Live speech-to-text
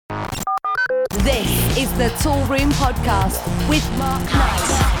This is the Toolroom podcast with Mark Knight.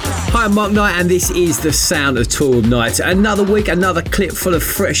 Hi, I'm Mark Knight, and this is the sound of Toolroom Night. Another week, another clip full of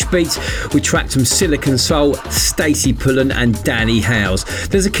fresh beats with tracks from Silicon Soul, Stacey Pullen and Danny Howells.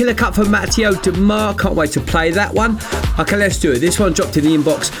 There's a killer cut from Matteo Di Marr, can't wait to play that one. Okay, let's do it. This one dropped in the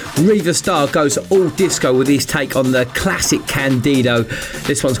inbox. Riva Starr goes all disco with his take on the classic Candido.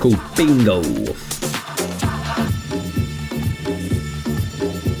 This one's called Bingo.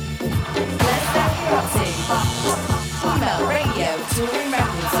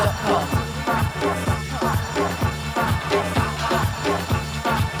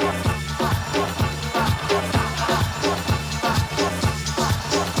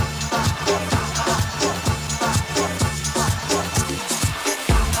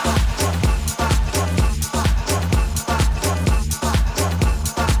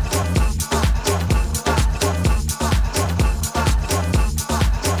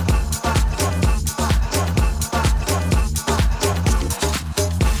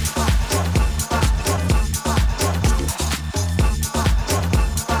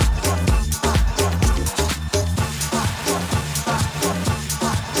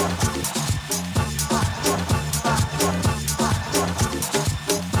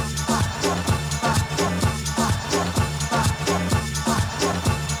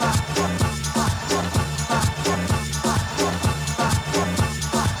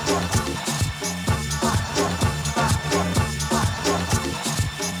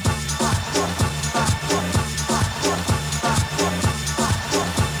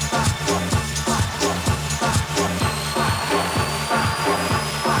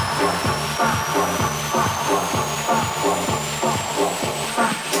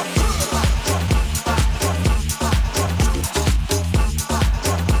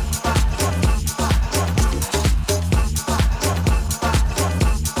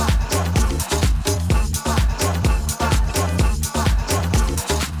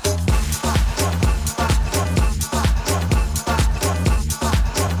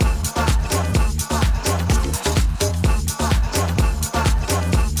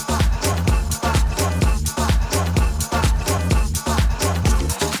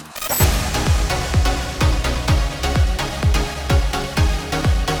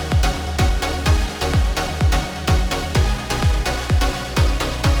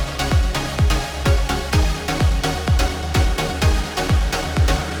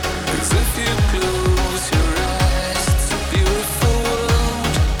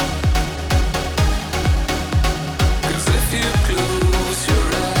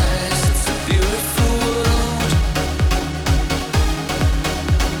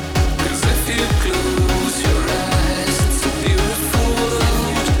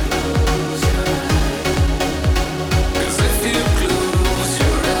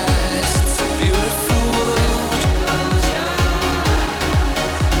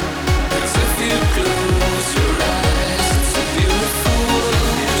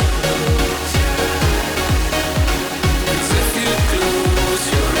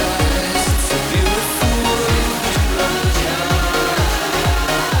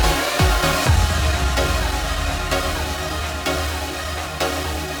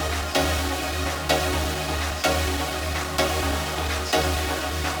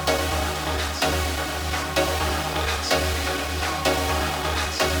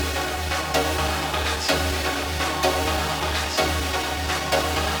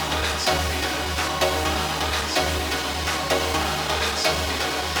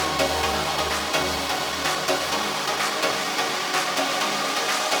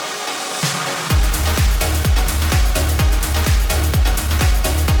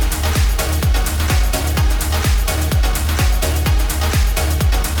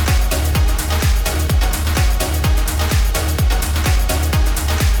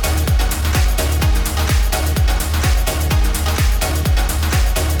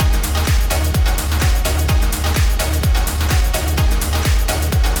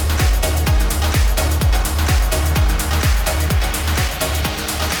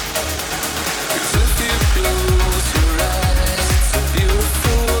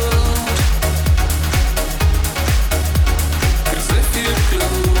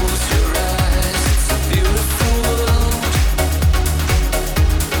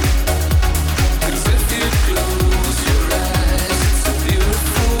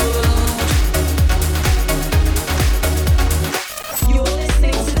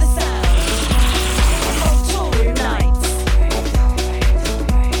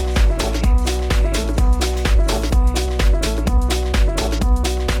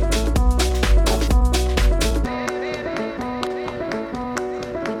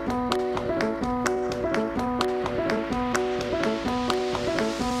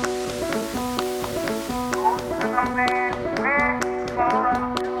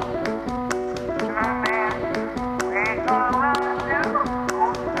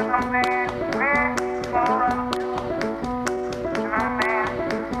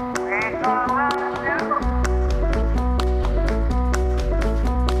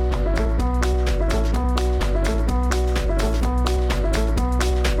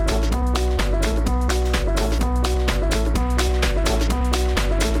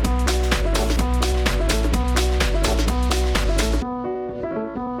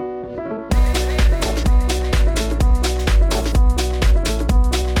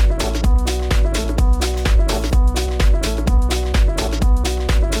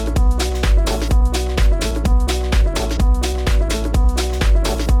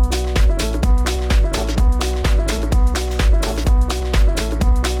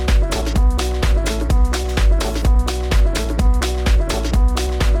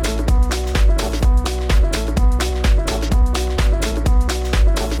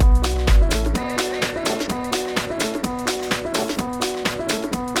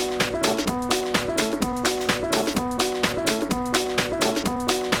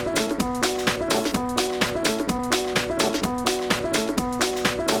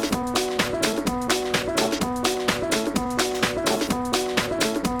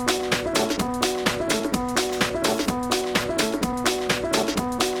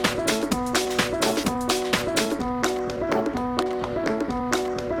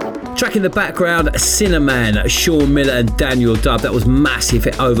 track in the background, Cinnamon, Sean Miller and Daniel Dubb. That was massive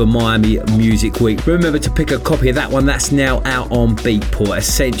over Miami Music Week. Remember to pick a copy of that one. That's now out on Beatport.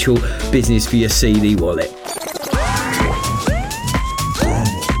 Essential business for your CD wallet.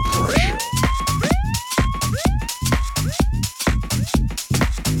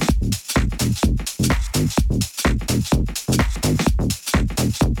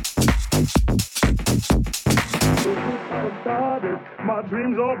 My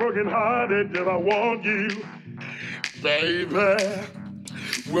dreams are broken hearted, yet I want you, baby.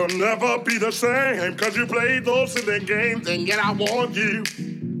 We'll never be the same, cause you played those silly games, and yet I want you,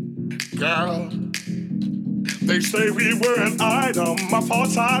 girl. They say we were an item, my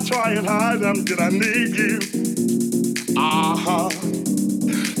faults I try and hide them, yet I need you,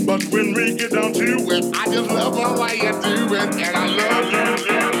 But when we get down to it, I just love the way you do it, and I love you.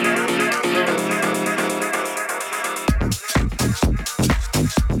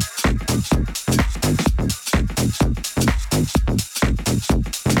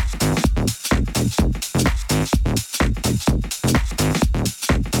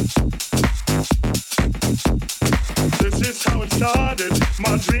 Started.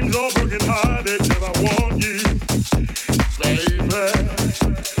 My dreams are broken hearted, but I want you, baby.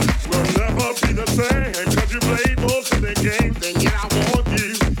 We'll never be the same, cause you played those silly games, and yet I want you,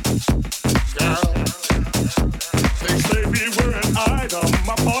 girl. They say we were an item,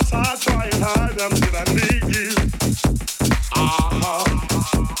 my faults I try and hide them, yet I need you,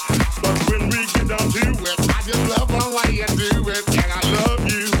 But when we get down to it, I just love the way you do it, and I love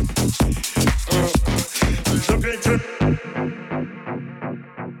you, Look into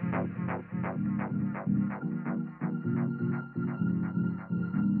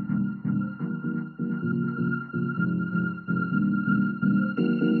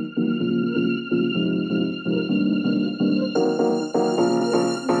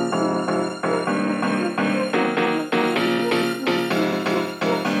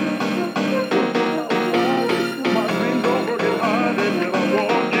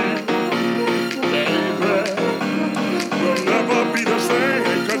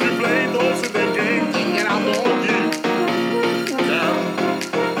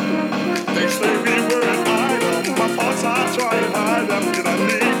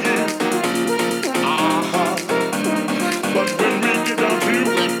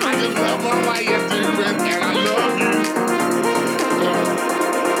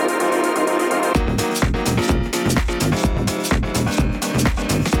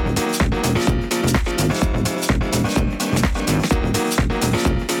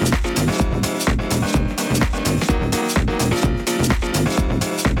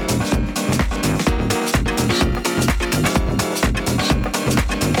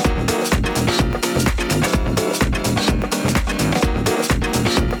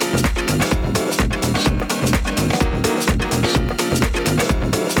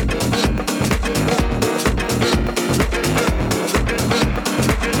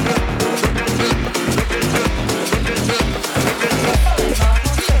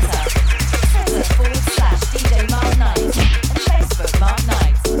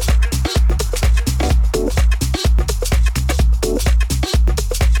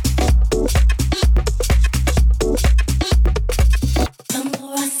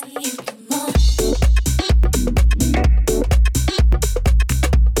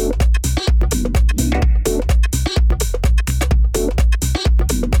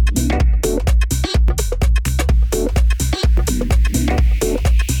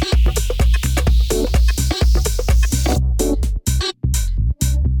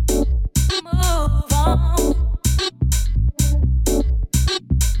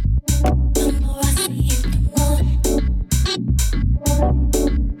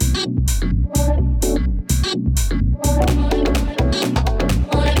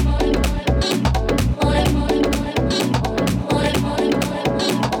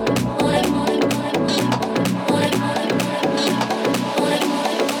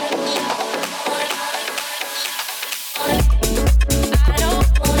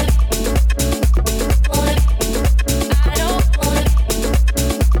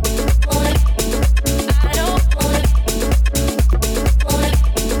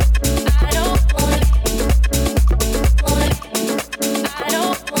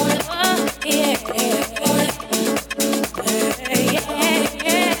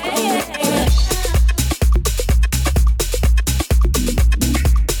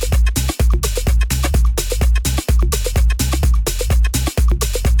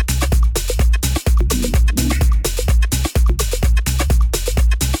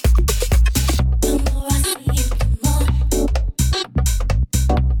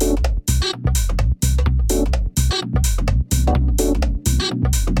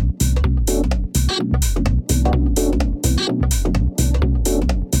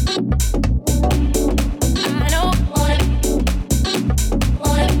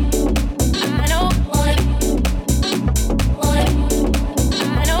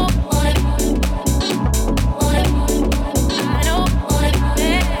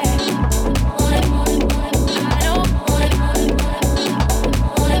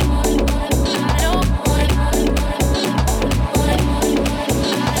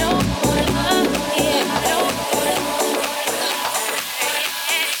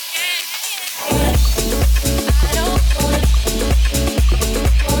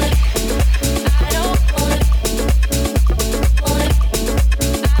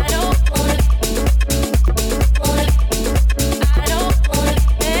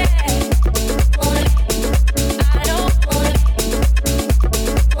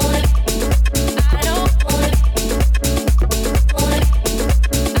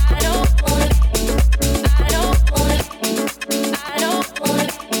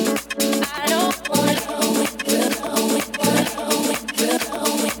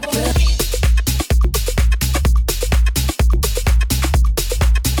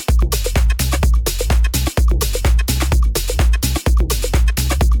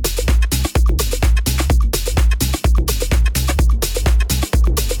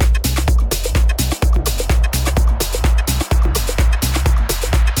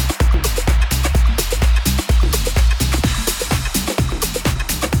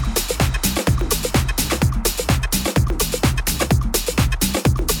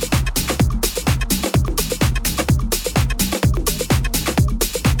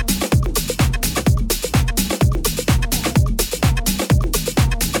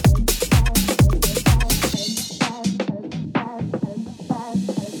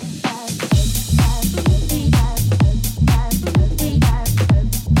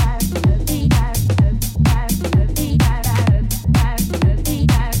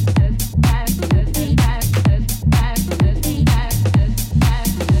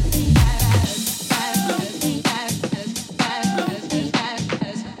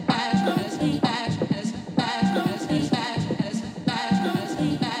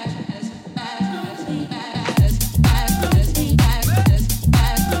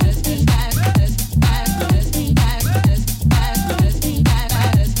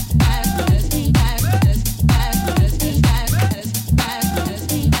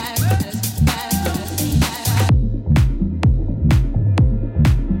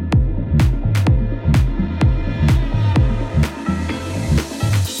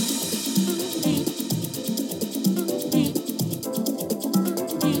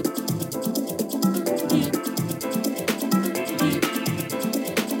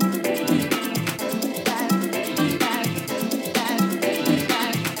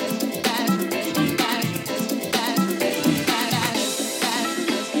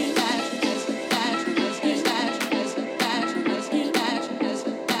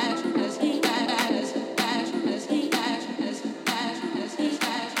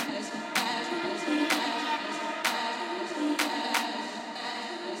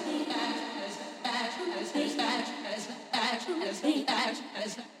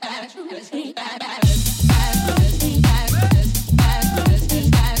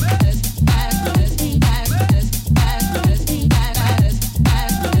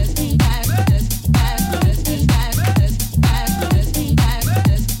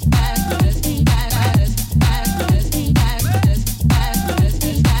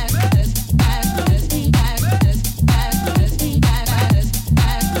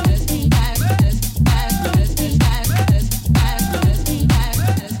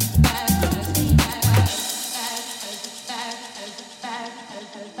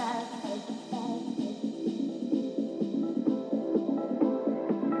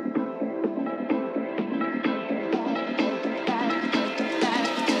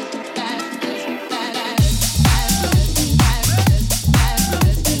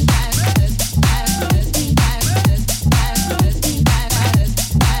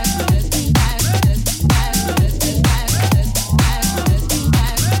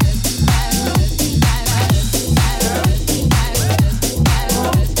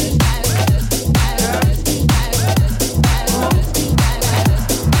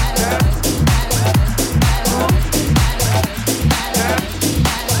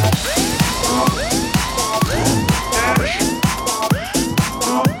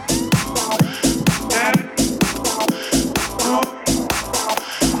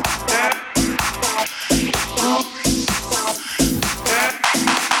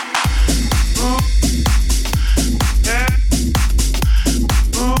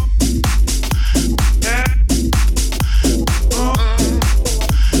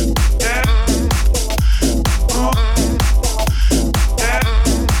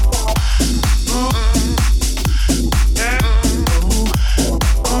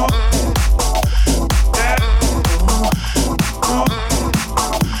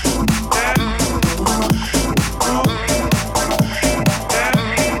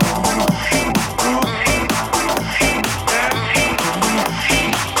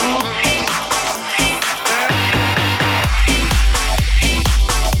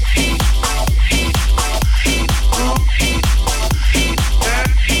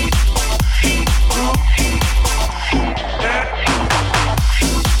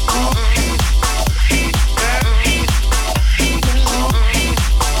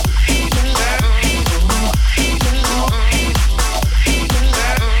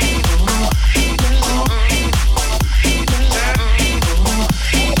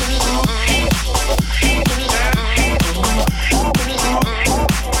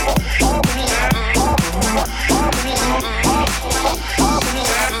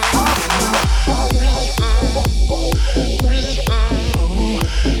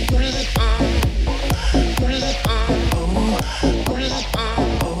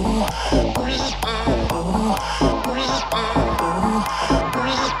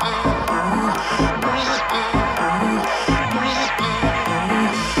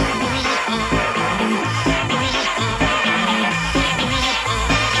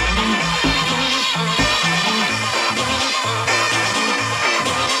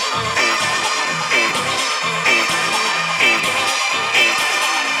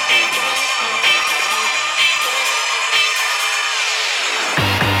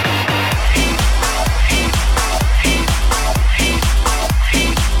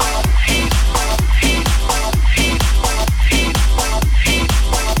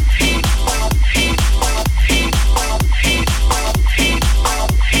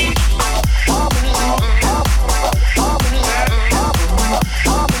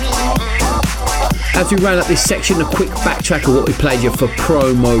As we round up this section, a quick backtrack of what we played you for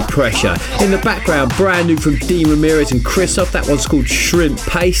Promo Pressure. In the background, brand new from Dean Ramirez and Christoph. That one's called Shrimp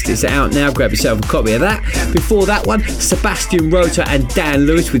Paste. It's out now. Grab yourself a copy of that. Before that one, Sebastian Rota and Dan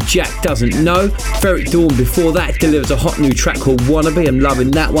Lewis with Jack Doesn't Know. Ferric Dawn before that delivers a hot new track called Wannabe. I'm loving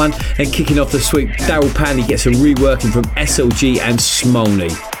that one. And kicking off the sweep, Daryl Panley gets a reworking from SLG and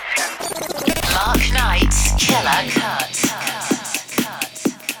Smolny. Mark Knight's Killer Cut.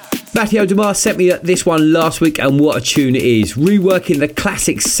 Matteo Di Marr sent me this one last week, and what a tune it is. Reworking the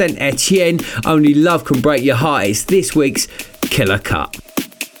classic Saint Etienne, Only Love Can Break Your Heart. It's this week's Killer Cut.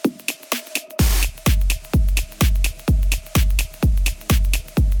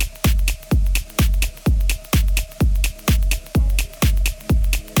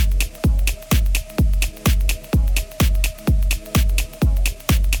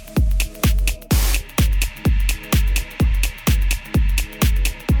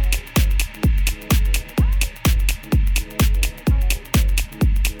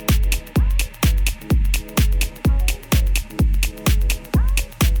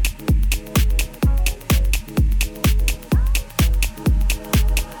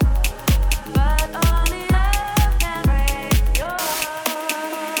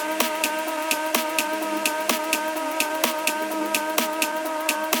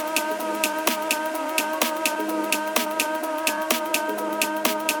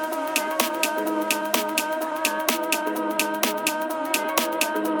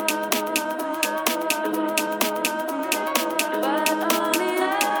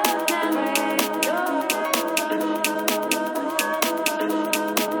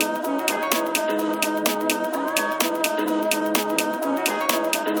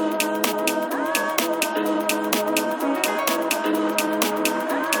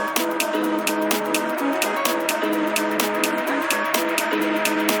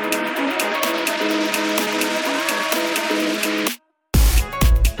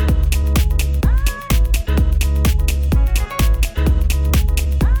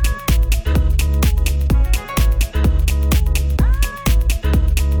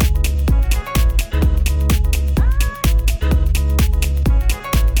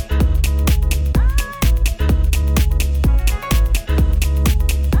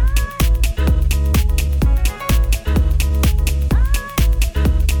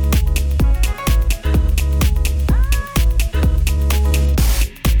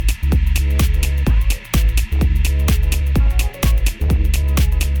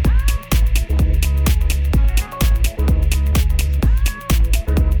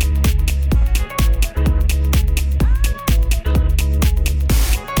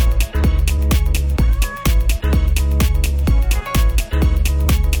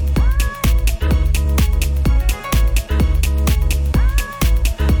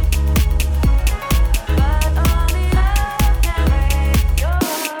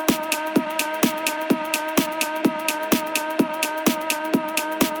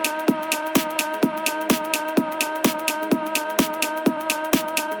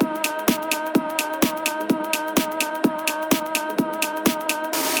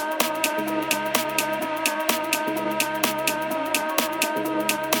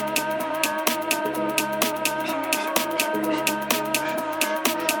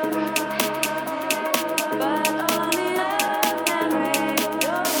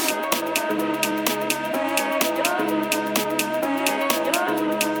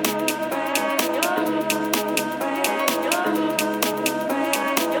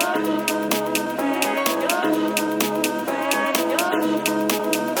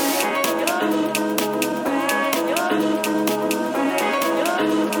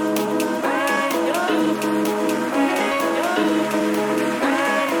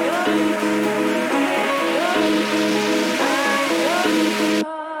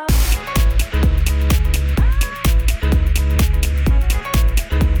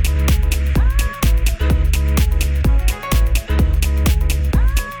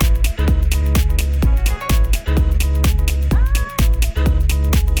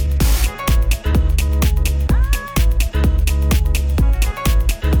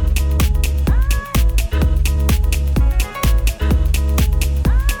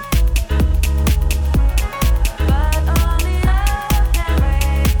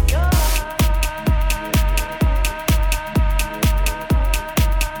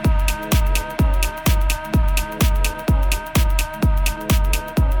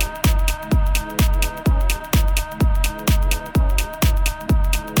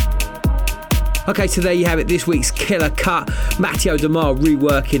 Okay, so there you have it, this week's killer cut. Matteo Di Marr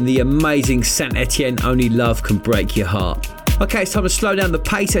reworking the amazing Saint Etienne, Only Love Can Break Your Heart. Okay, it's time to slow down the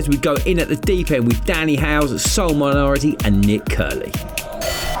pace as we go in at the deep end with Danny Howells, Soul Minority and Nick Curley. In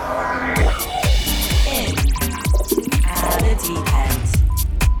at the deep end.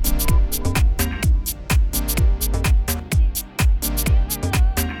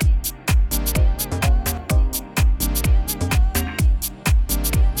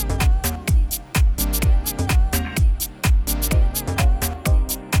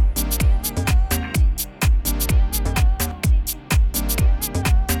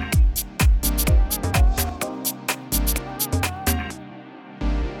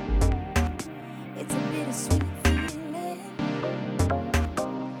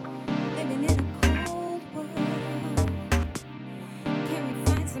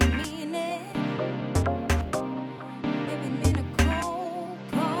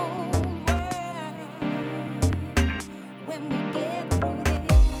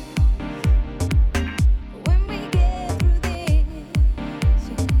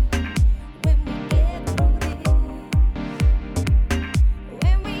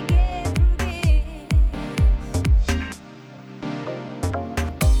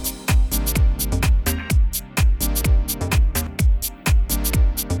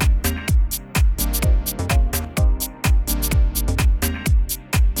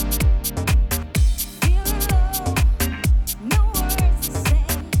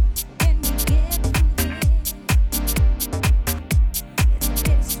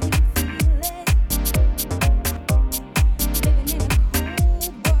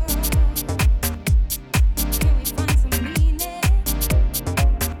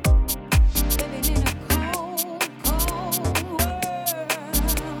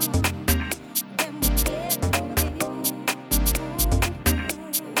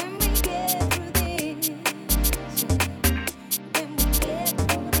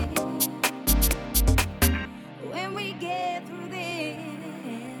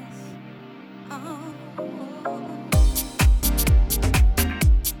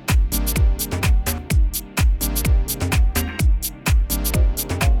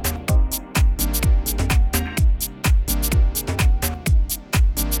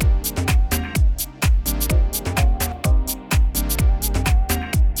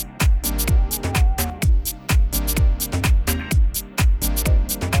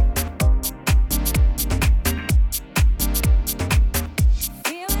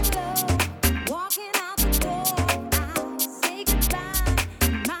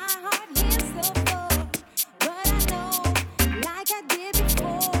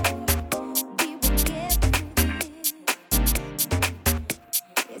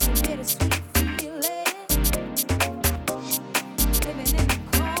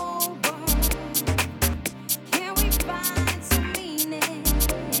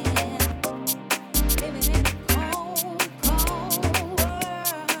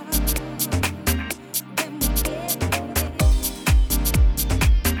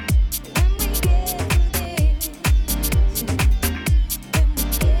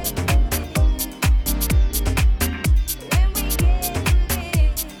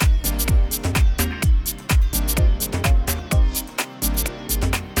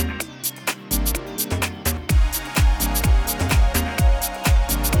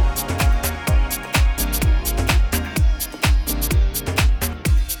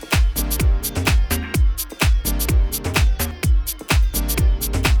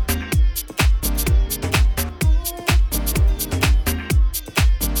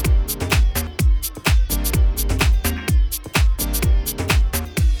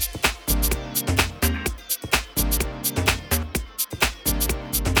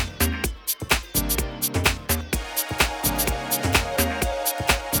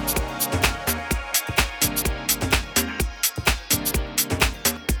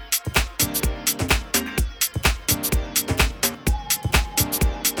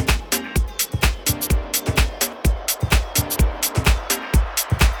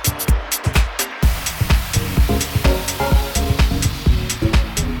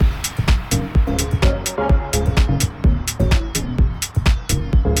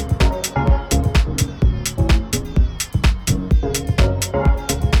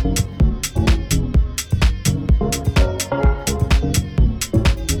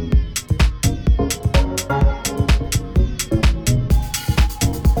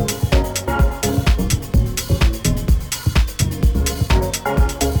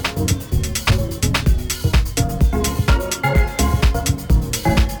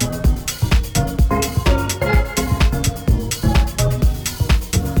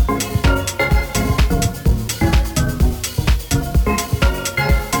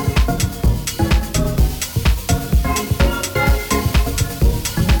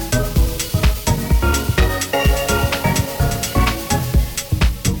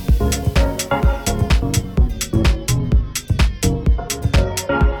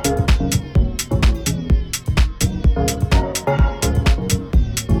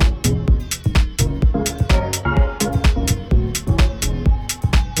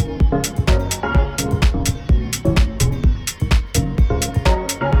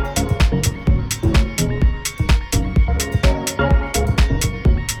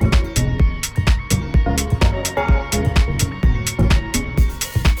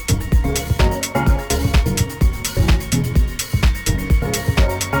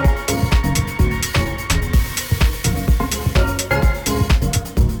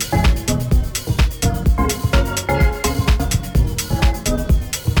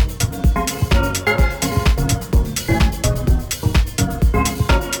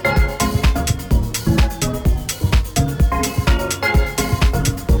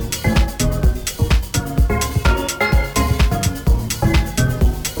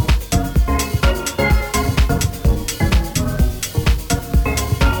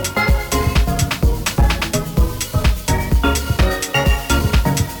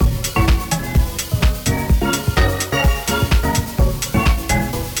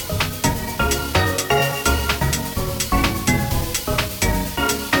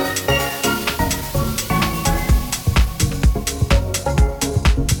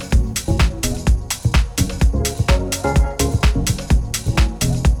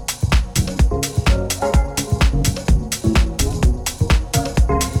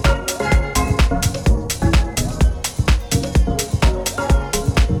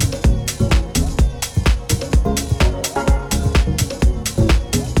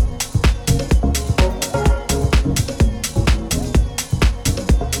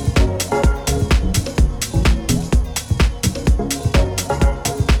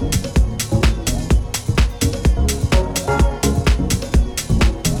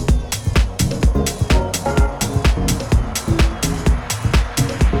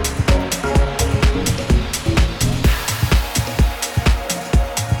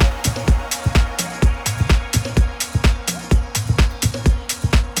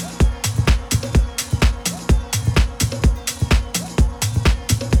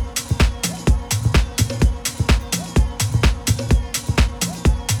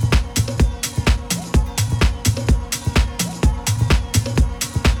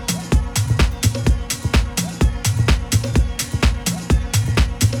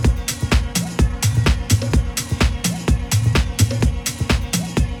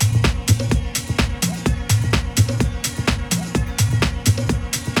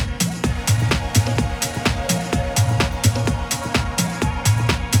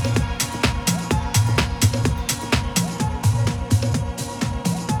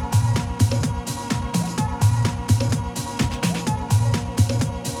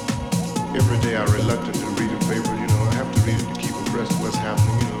 reluctant to read a paper, you know. I have to read it to keep abreast of what's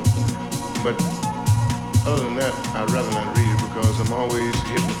happening, you know. But other than that, I'd rather not read it because I'm always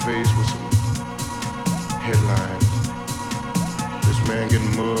hit in the face with some headlines. This man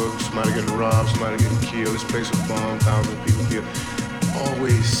getting mugged, somebody getting robbed, somebody getting killed, this place was bombed, thousands of people killed.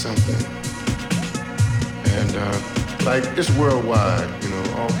 Always something. And like it's worldwide, you know,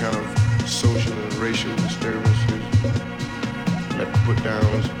 all kind of social and racial disturbances, put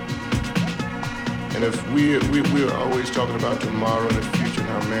downs. And if we're always talking about tomorrow and the future and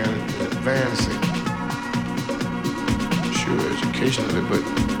how man is advancing, sure, educationally, but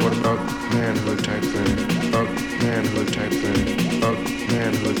what about manhood type thing? About manhood type thing? About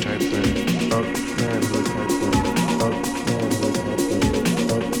manhood type thing? About manhood type thing? About manhood type thing? About manhood type thing?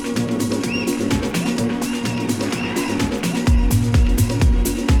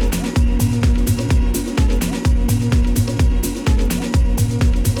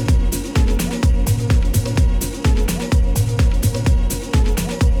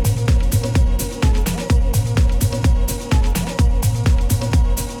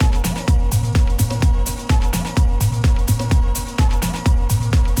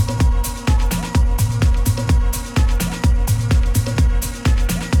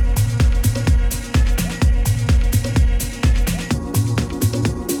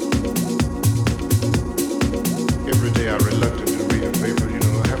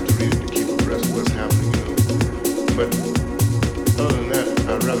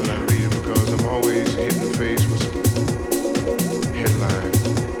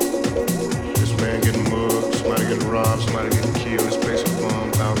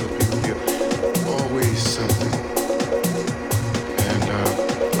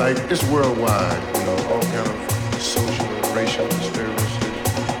 It's worldwide, you know, all kind of social and racial disturbances,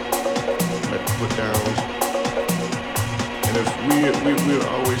 put downs. And if we're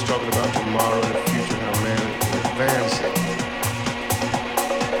always talking about tomorrow and the future and how man is advancing,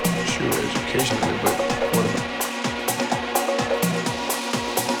 sure, educationally, but what about?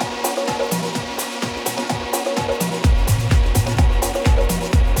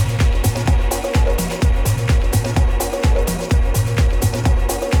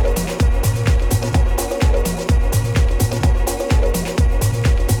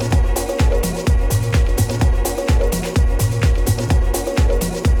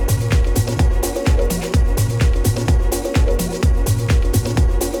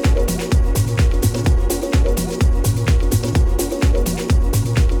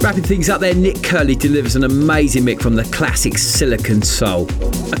 Wrapping things up there, Nick Curley delivers an amazing mix from the classic Silicon Soul.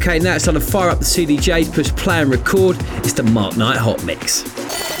 Okay, now it's time to fire up the CDJs, push play and record. It's the Mark Knight Hot Mix. The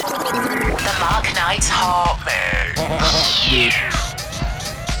Mark Knight Hot Mix.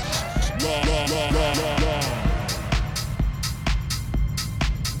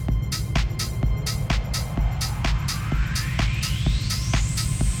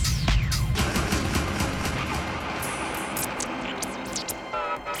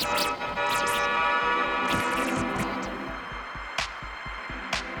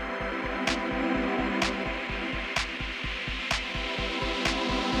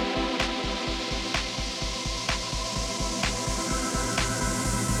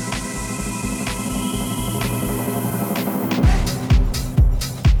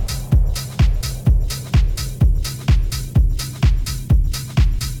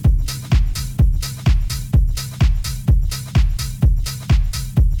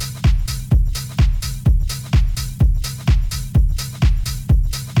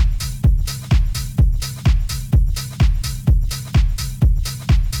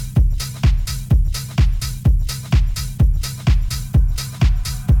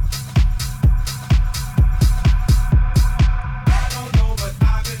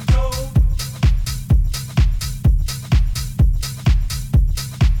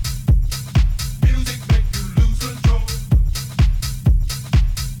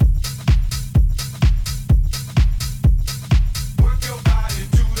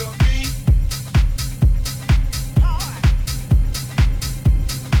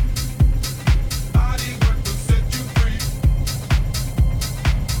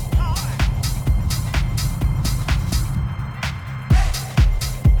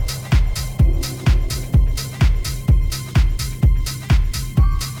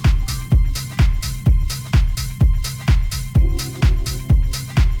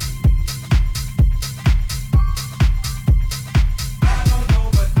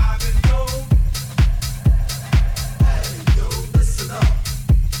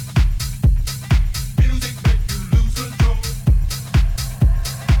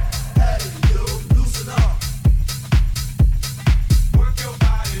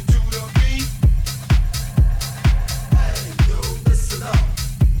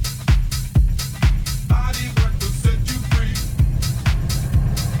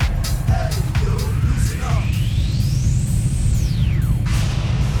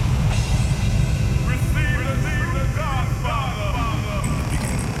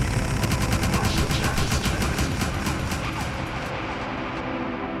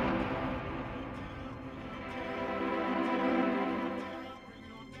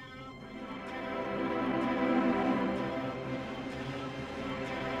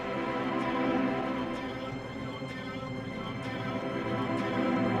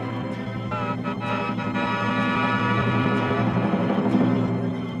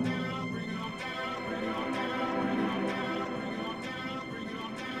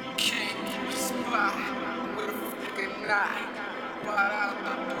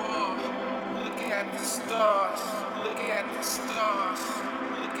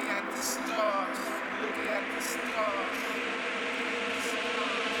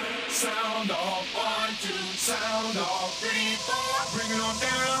 sound off, 1, 2, sound off, 3, 4, bring it on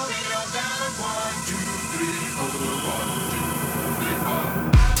down, 1, 2, 3, 4, 1, 2, 3, 4.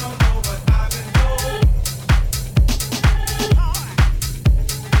 I don't know, but I've been told.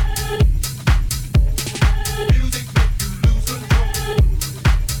 Music make you lose control.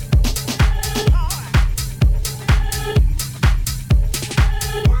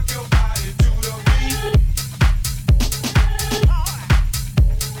 Work your body to the beat.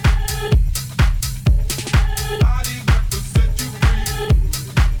 Body work will set you free.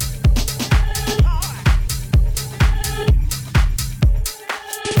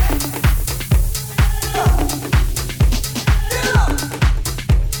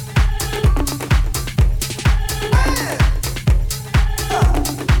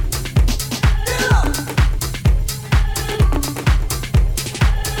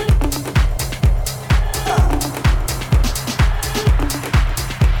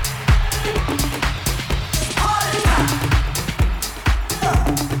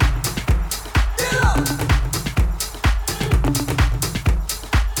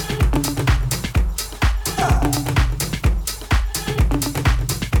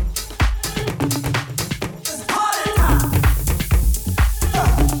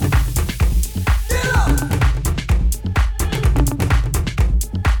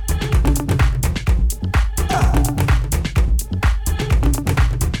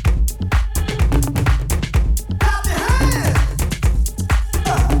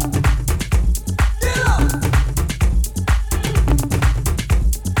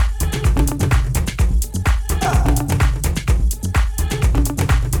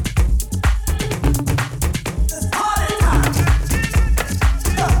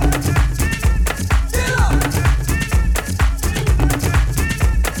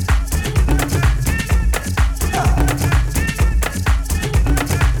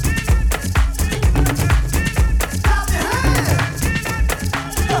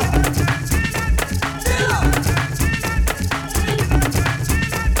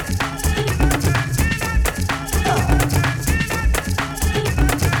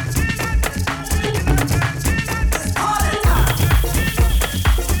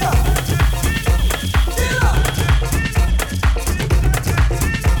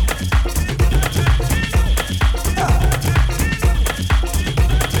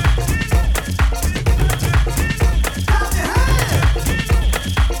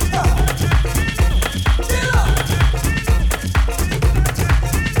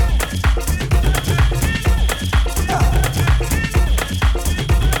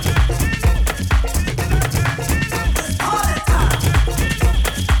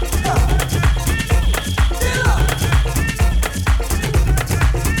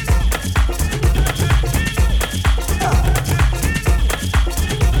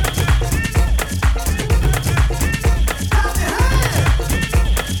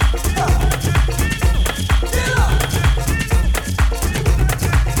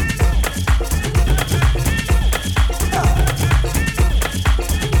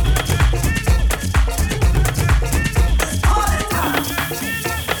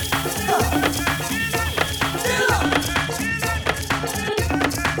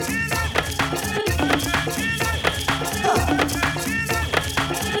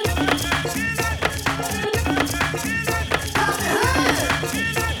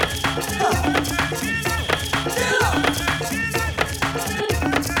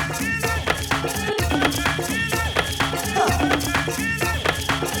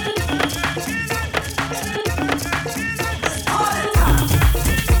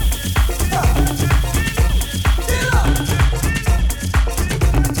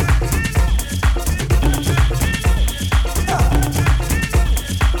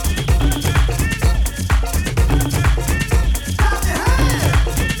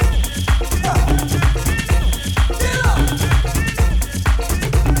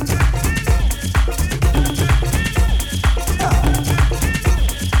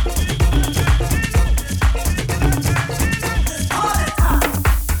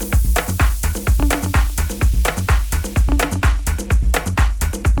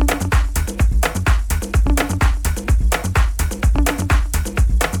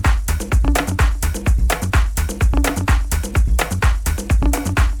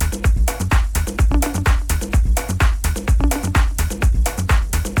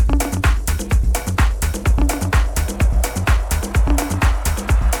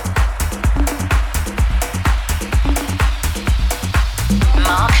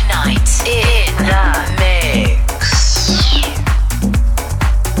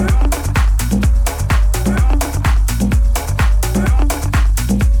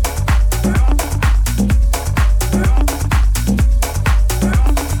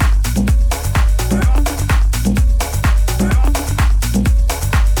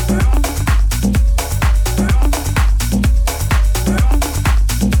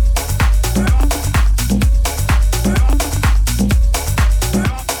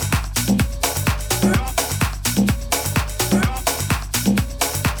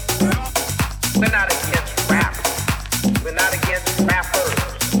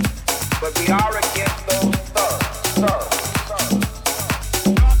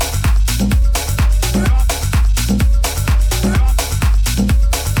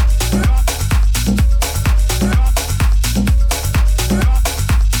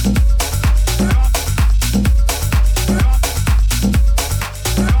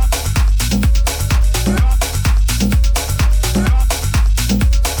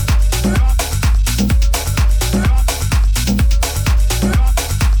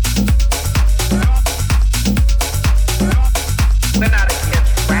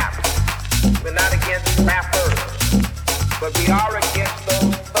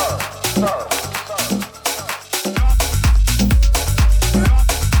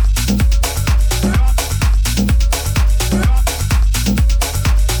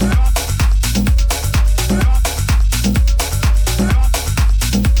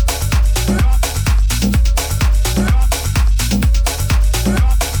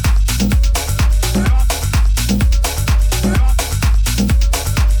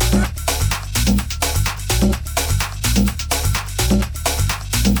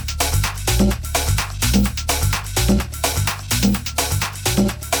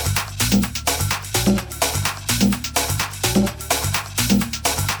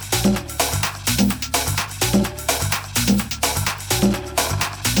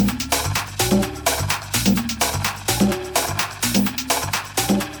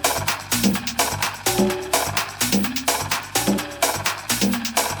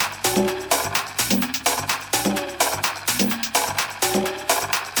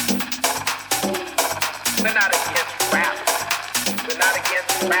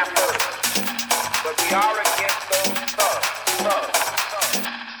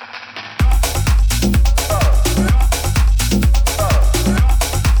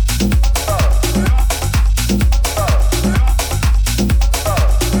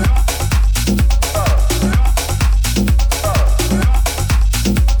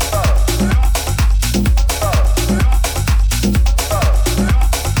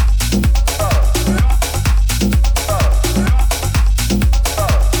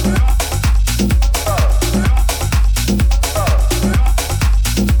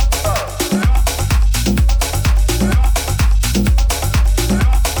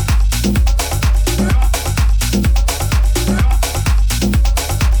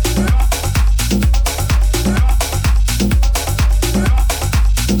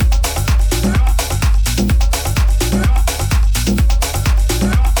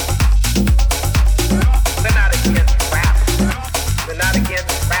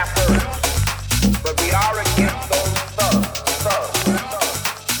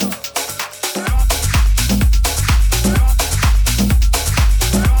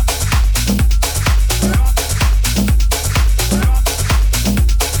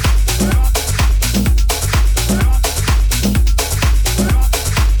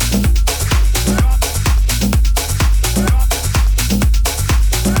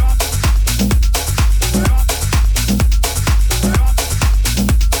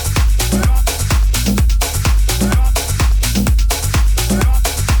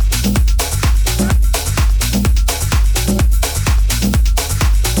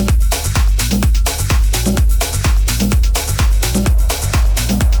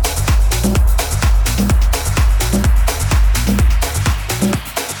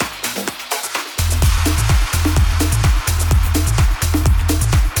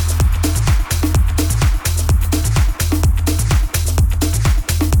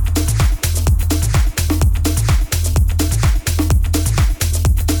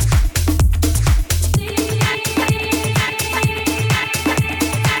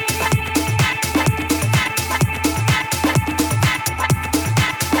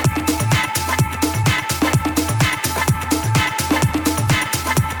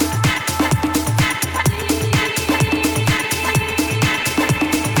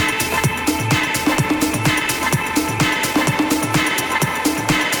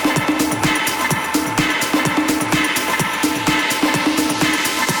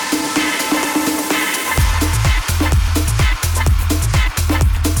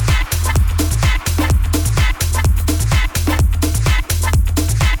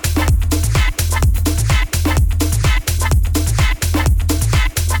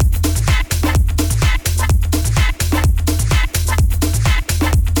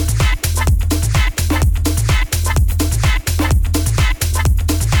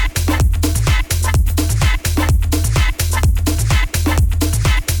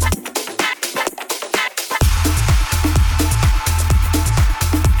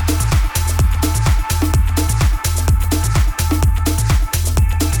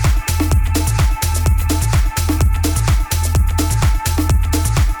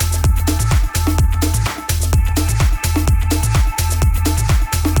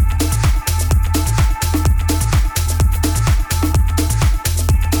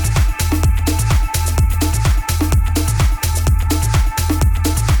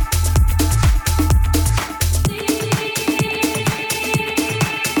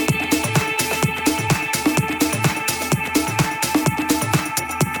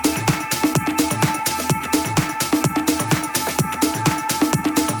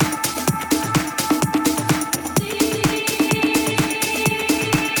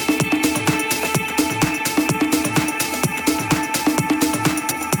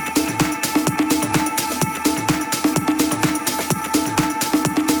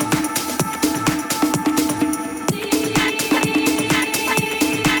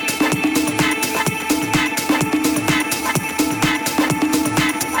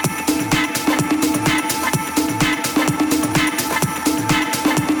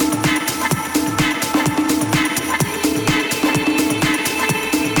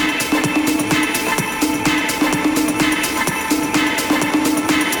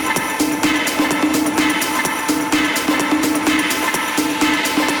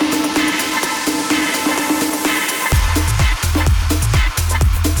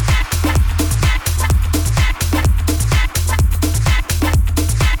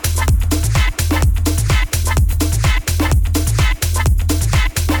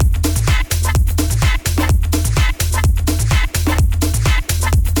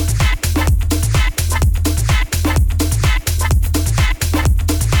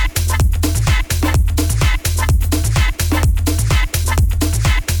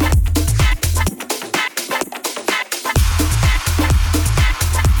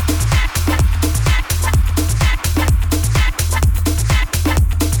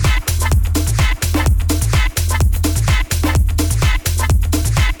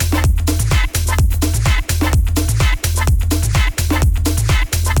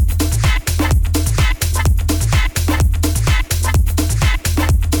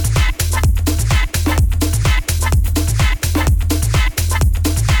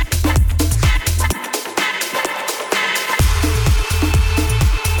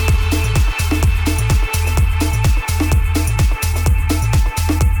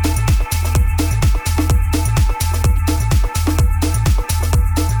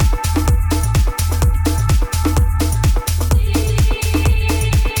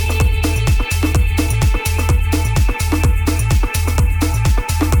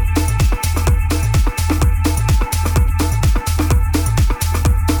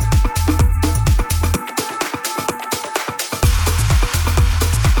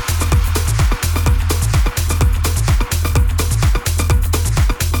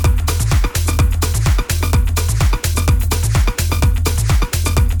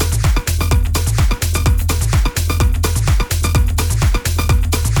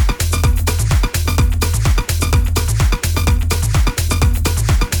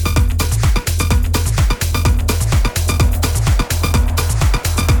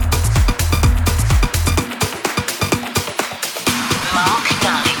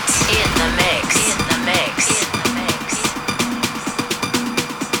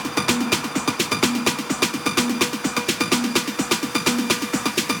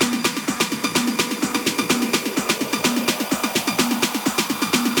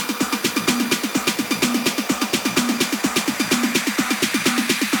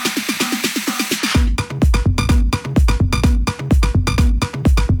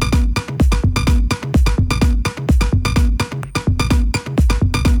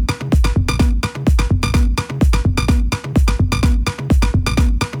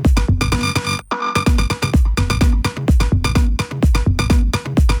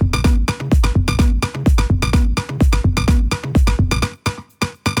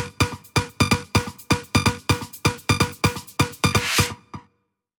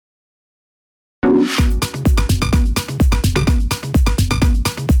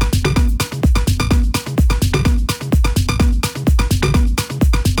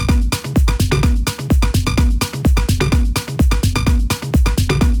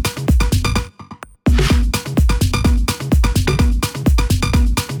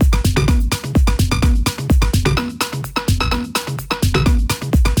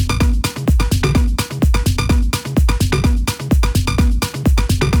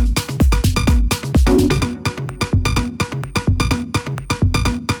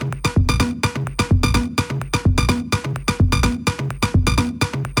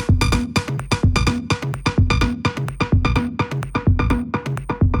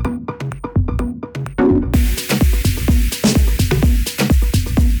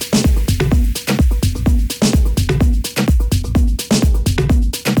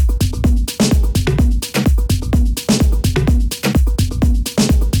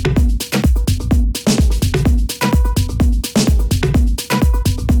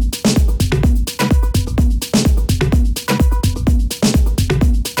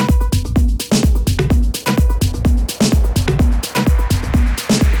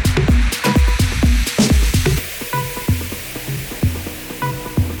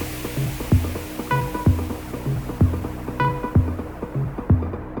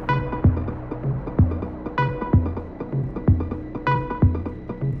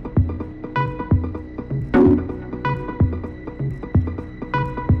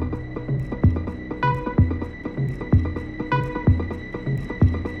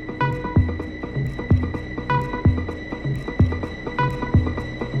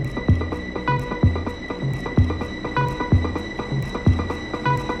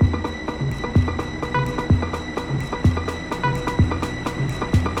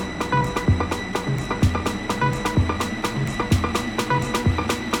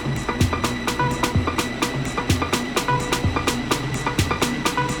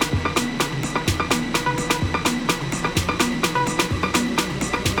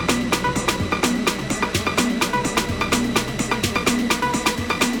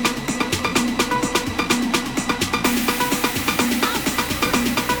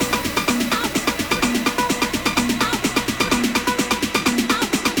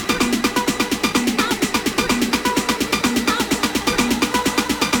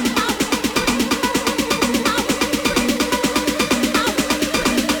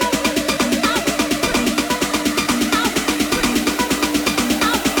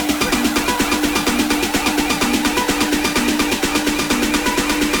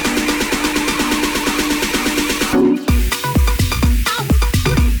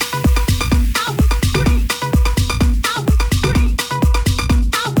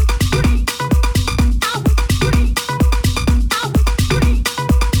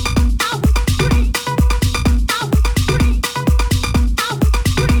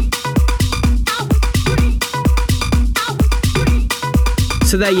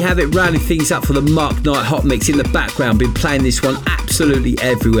 So there you have it, rounding things up for the Mark Knight Hot Mix. In the background, been playing this one absolutely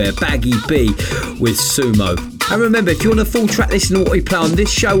everywhere. Baggy B with Sumo. And remember, if you want a full track list of what we play on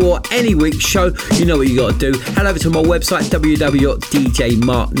this show or any week's show, you know what you got to do. Head over to my website,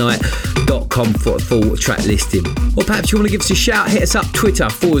 www.djmarknight.com for a full track listing. Or perhaps you want to give us a shout, hit us up, Twitter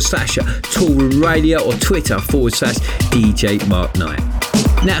 /Toolroom Radio or Twitter /DJ Mark Knight.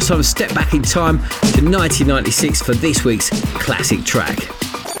 Now it's time to step back in time to 1996 for this week's classic track.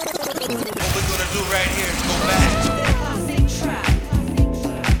 What we're gonna do right here is go back.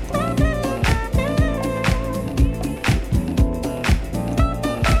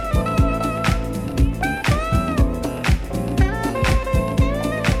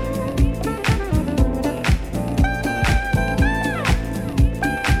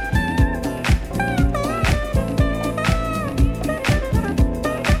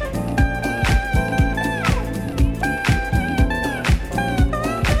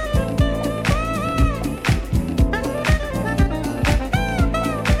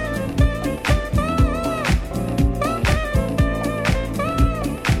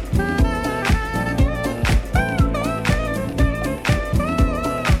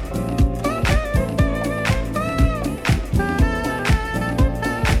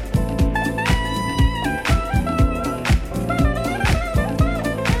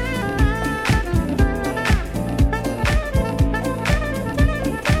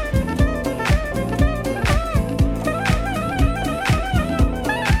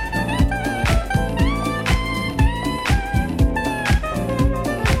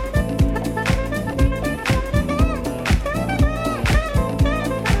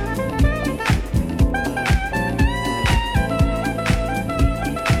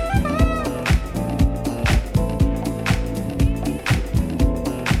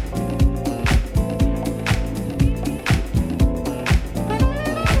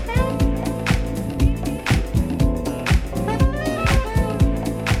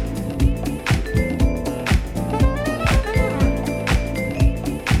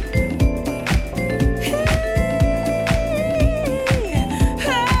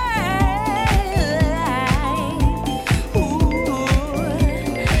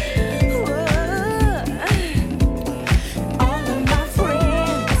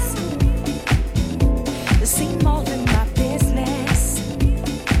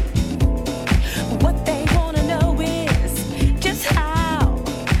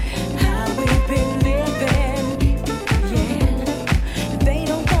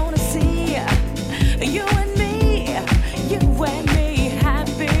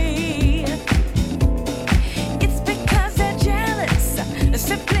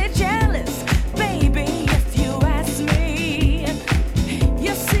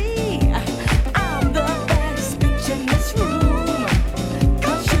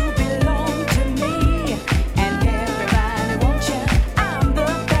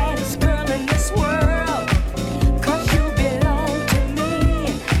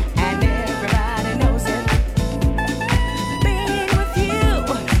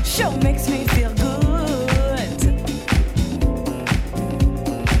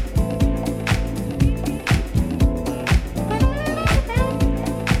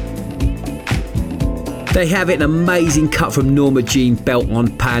 They have it, an amazing cut from Norma Jean Belt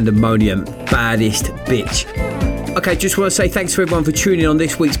on Pandemonium, Baddest Bitch. Okay, just want to say thanks for everyone for tuning in on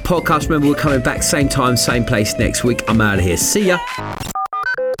this week's podcast. Remember, we're coming back same time, same place next week. I'm out of here. See ya.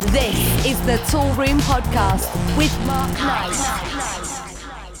 This is the Toolroom Podcast with Mark Knight.